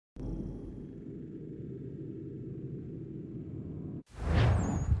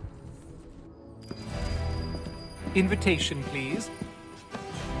Invitation, please.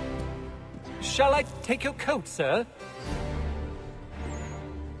 Shall I take your coat, sir?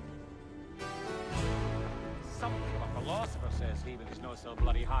 Something a philosopher says he with his nose so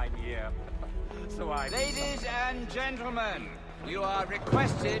bloody high in the air. So I... Ladies and gentlemen, you are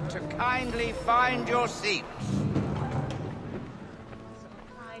requested to kindly find your seats.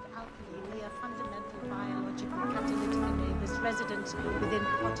 Applied alchemy, a fundamental biological catalytic enables residents within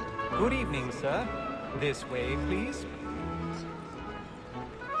potted... Good evening, sir. This way, please.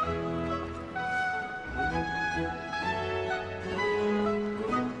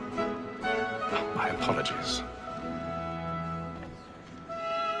 My apologies.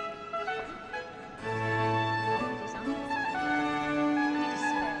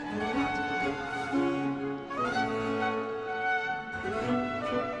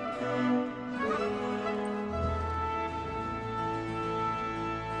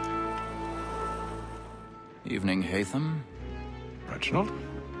 Evening, Haytham. Reginald?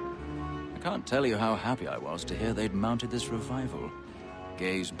 I can't tell you how happy I was to hear they'd mounted this revival.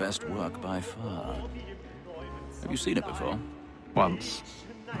 Gay's best work by far. Have you seen it before? Once.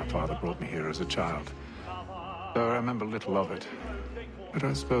 My father brought me here as a child. Though I remember little of it. I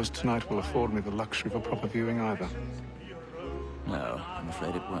don't suppose tonight will afford me the luxury of a proper viewing either. No, I'm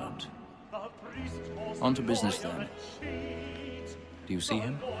afraid it won't. On to business then. Do you see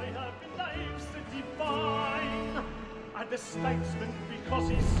him? And the statesman, because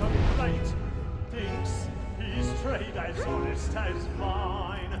he's so great, thinks his trade as honest as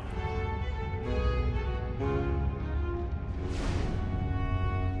mine.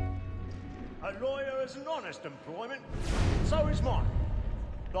 A lawyer is an honest employment, so is mine.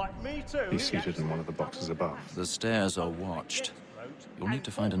 Like me too. He's seated in one of the boxes above. The stairs are watched. You'll need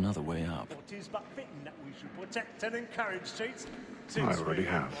to find another way up. It is but fitting that we should protect and encourage cheats. I already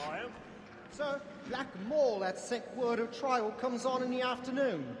have. Sir, Black Mall had sent word her trial comes on in the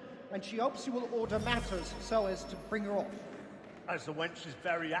afternoon, and she hopes you will order matters so as to bring her off. As the wench is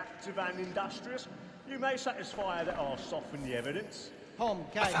very active and industrious, you may satisfy her that I'll soften the evidence. Tom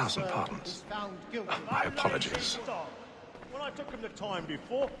Gates, 1,000 pardons. is found guilty. My apologies. When I took him the time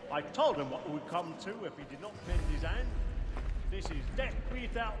before, I told him what would come to if he did not bend his hand. This is death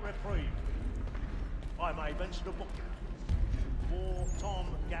without reprieve. I may venture to book it. For Tom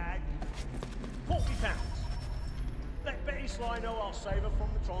Gag, £40. Let Betty Sly know I'll save her from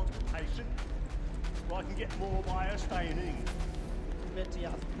the transportation, or I can get more by her staying in England. Betty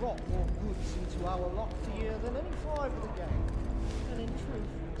hath brought more goods into our lot here than any five of the gang. And in truth,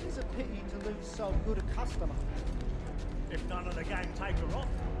 it is a pity to lose so good a customer. If none of the gang take her off,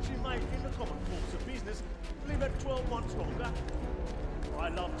 she may, in the common course of business, leave her 12 months longer. I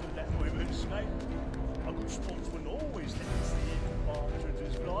love to let women escape. A good sportsman always lets the end of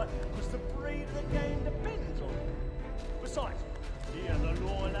partridges fly, because the breed of the game depends on it. Besides, here the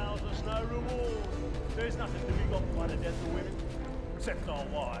law allows us no reward. There's nothing to be got by the death of women, except our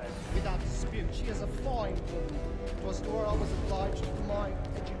wives. Without dispute, she is a fine woman. 'Twas to her I was obliged for my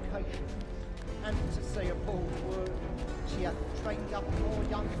education. And to say a bold word, she hath trained up more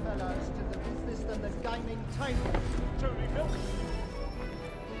young fellows to the business than the gaming table. Truly, Phil.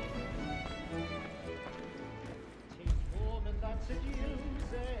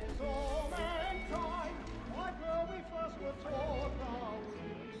 Seduces all mankind, like where we first were taught how we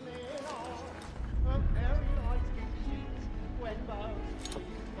live on. A very light skin sheets when most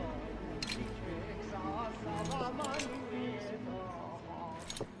she's gone. She tricks us of our money with her heart.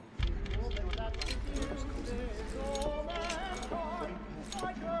 Woman that seduces all mankind,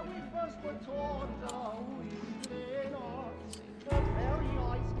 like where we first were taught how we live on. A very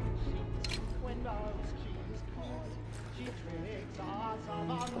light skin sheets when most she's gone. She tricks us of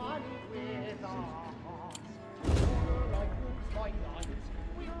our money with our hearts. Like wolves by night,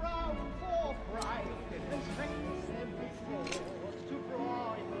 we roam for prey, and practice every fraud to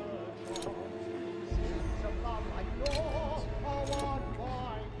bribe her child. Sins of love like law are won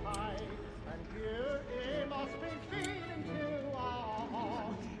by pay, and here it must be feeding to our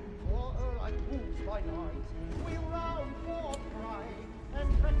hearts. For like wolves by night, we roam for prey, and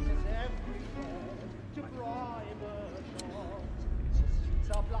practice every fraud to bribe her child.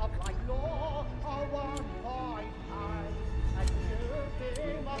 Of love like law are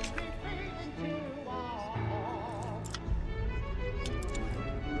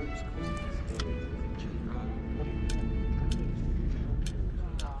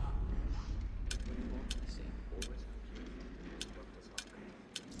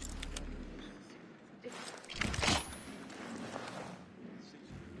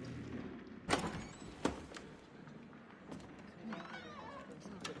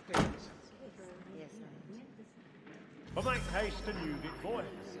But make haste and use it, boy.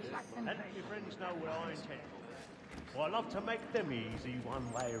 And let your friends know what I intend. Well, I love to make them easy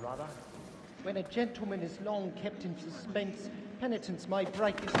one way or other. When a gentleman is long kept in suspense, penitence may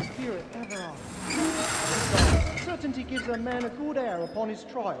break his spirit ever after. Certainty gives a man a good air upon his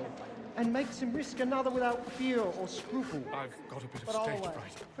trial, and makes him risk another without fear or scruple. I've got a bit of But I'll stage wait,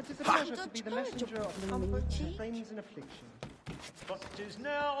 fright. for 'tis a pleasure to be the messenger of comfort to friends in affliction. But 'tis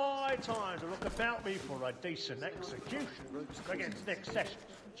now high time to look about me for a decent execution against next session.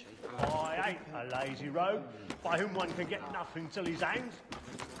 I ain't a lazy rogue by whom one can get nothing till he's hanged.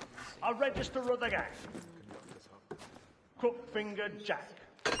 A register of the gang. Crook-fingered Jack.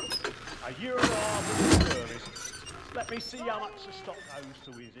 A year and a half of service. Let me see how much the stock owes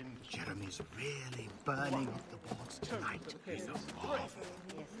to his industry. Jeremy's really burning up the boards tonight. He's a marvel.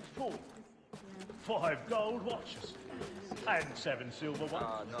 4. 5 gold watches. And 7 silver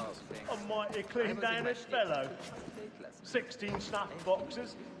ones. A mighty clean Danish fellow. 16 snuff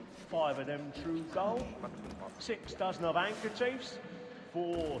boxes. 5 of them true gold. 6 dozen of handkerchiefs.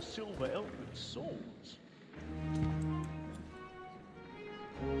 4 silver hilted swords.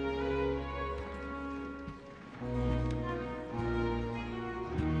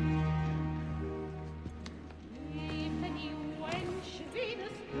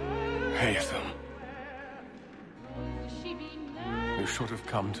 Haytham. You should have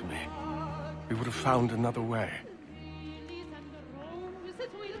come to me. We would have found another way.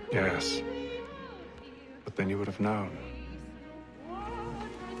 Yes. But then you would have known.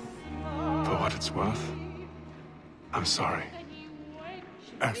 For what it's worth, I'm sorry.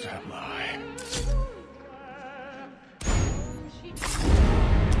 As am I.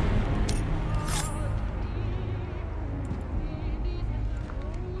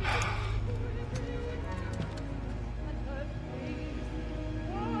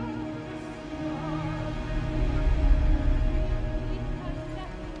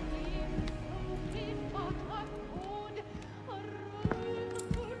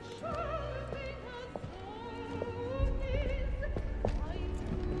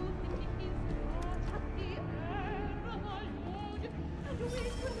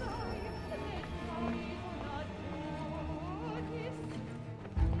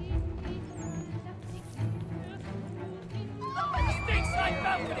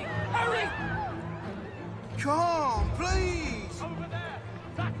 Come, please! Over there!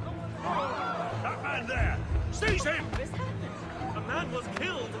 That man there! Seize him! A man was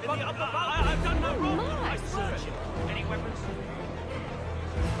killed in the upper balcony. I've done no wrong. I searched him. Any weapons?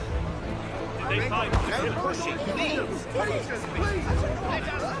 Did they find Don't push it, please! Please! Let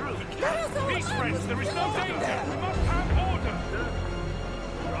us through. Peace, friends. There is no danger. We must have order.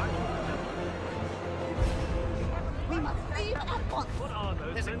 We must leave at once. What are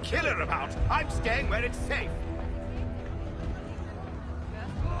those? There's a killer about. I'm staying where it's safe.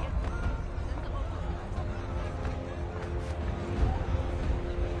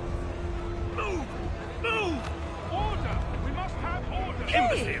 Move! Move! Order! We must have order!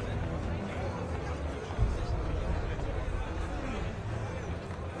 Imbecile!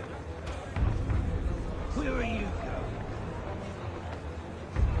 Where are you going?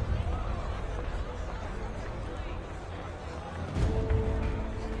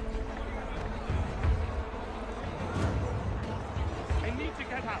 I need to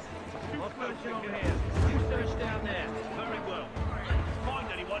get out. What's going on here? You search down there. Very well. Find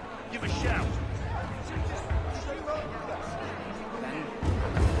anyone, give a shout.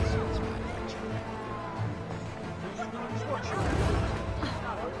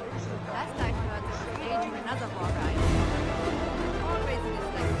 Last I heard, they were staging another war ride. Always in this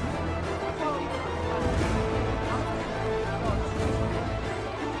like...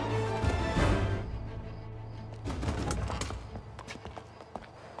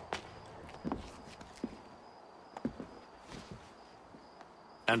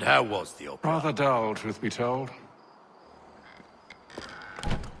 And how was the opera? Rather dull, truth be told.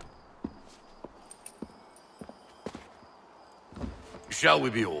 Shall we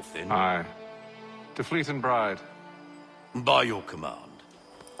be off then? Aye. To Fleet and Bride. By your command.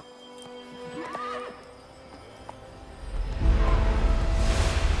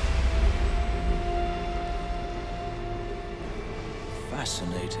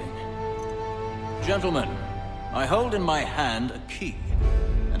 Fascinating. Gentlemen, I hold in my hand a key.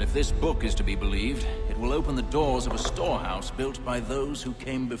 And if this book is to be believed, it will open the doors of a storehouse built by those who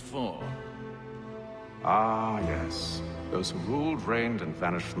came before. Ah, yes. Those who ruled, reigned, and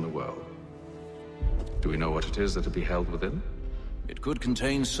vanished from the world. Do we know what it is that to be held within? It could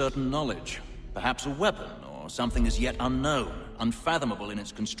contain certain knowledge. Perhaps a weapon, or something as yet unknown, unfathomable in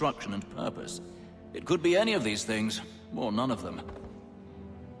its construction and purpose. It could be any of these things, or none of them.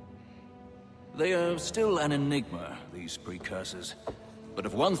 They are still an enigma, these precursors. But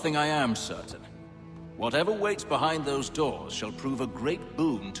of one thing I am certain. Whatever waits behind those doors shall prove a great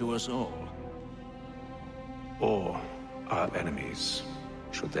boon to us all. Or our enemies,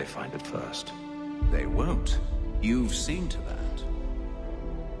 should they find it first. They won't. You've seen to that.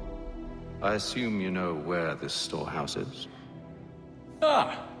 I assume you know where this storehouse is?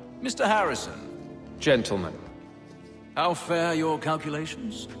 Ah, Mr. Harrison. Gentlemen, How fare your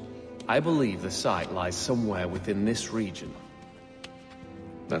calculations? I believe the site lies somewhere within this region.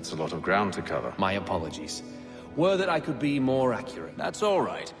 That's a lot of ground to cover. My apologies. Were that I could be more accurate. That's all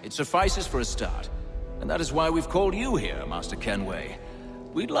right. It suffices for a start. And that is why we've called you here, Master Kenway.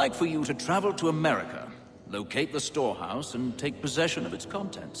 We'd like for you to travel to America, locate the storehouse, and take possession of its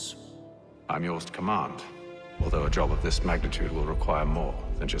contents. I'm yours to command, although a job of this magnitude will require more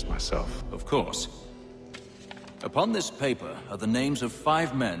than just myself. Of course. Upon this paper are the names of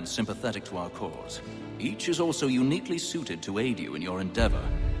 5 men sympathetic to our cause. Each is also uniquely suited to aid you in your endeavor.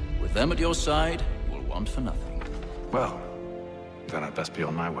 With them at your side, you will want for nothing. Well, then I'd best be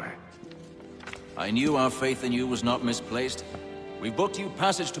on my way. I knew our faith in you was not misplaced. We've booked you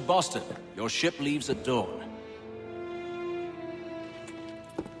passage to Boston. Your ship leaves at dawn.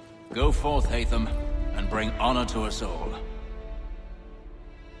 Go forth, Haytham, and bring honor to us all.